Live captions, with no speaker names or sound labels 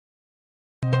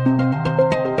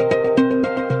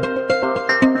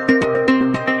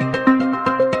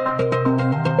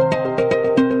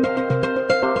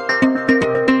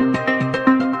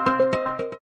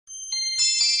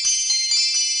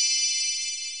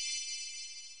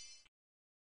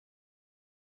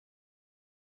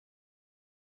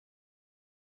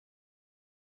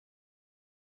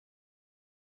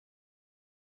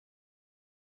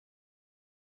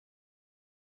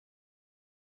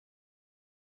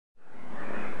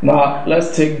Now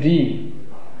let's take D.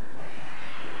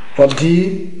 For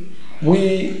D,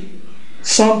 we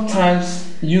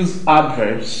sometimes use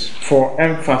adverbs for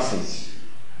emphasis.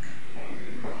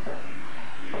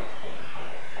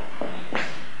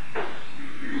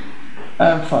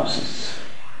 Emphasis.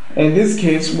 In this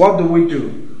case, what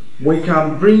do? We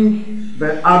can bring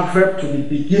the adverb to the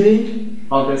beginning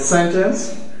of the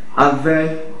sentence and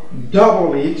then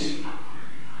double it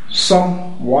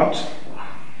somewhat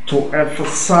to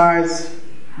emphasize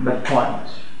the point.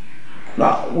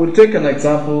 Now, we'll take an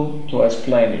example to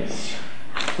explain this.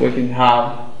 We can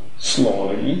have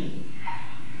slowly,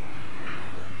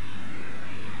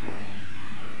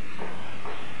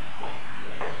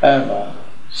 ever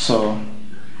so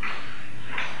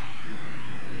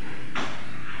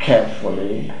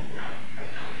carefully.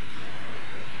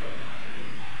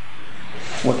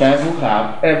 We can also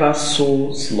have ever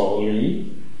so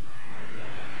slowly,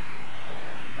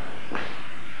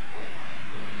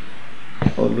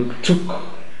 or look, took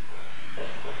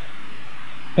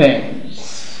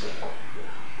pains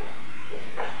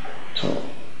to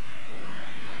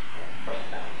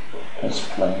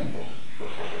explain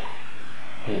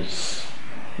his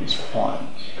point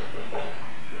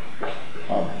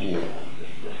of view.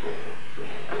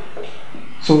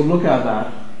 So look at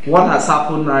that. What has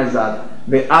happened now is that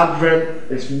the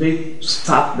adverb is made to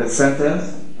start the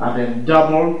sentence and then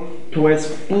double to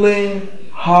explain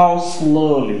how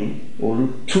slowly or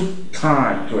took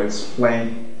time to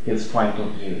explain his point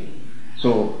of view.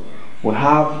 So we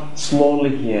have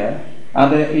slowly here,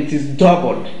 and then it is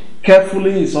doubled.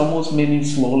 Carefully is almost meaning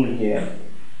slowly here.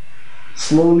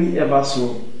 Slowly ever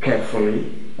so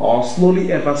carefully, or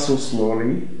slowly ever so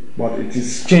slowly, but it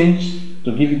is changed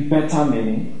to give it better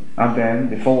meaning. And then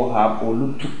before we have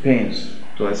Olu took pains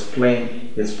to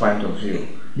explain his point of view.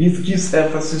 This gives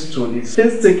emphasis to the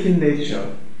painstaking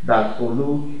nature that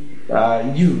Olu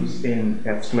used in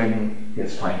explaining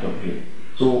his point of view.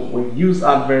 So we use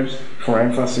adverbs for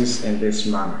emphasis in this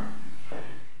manner.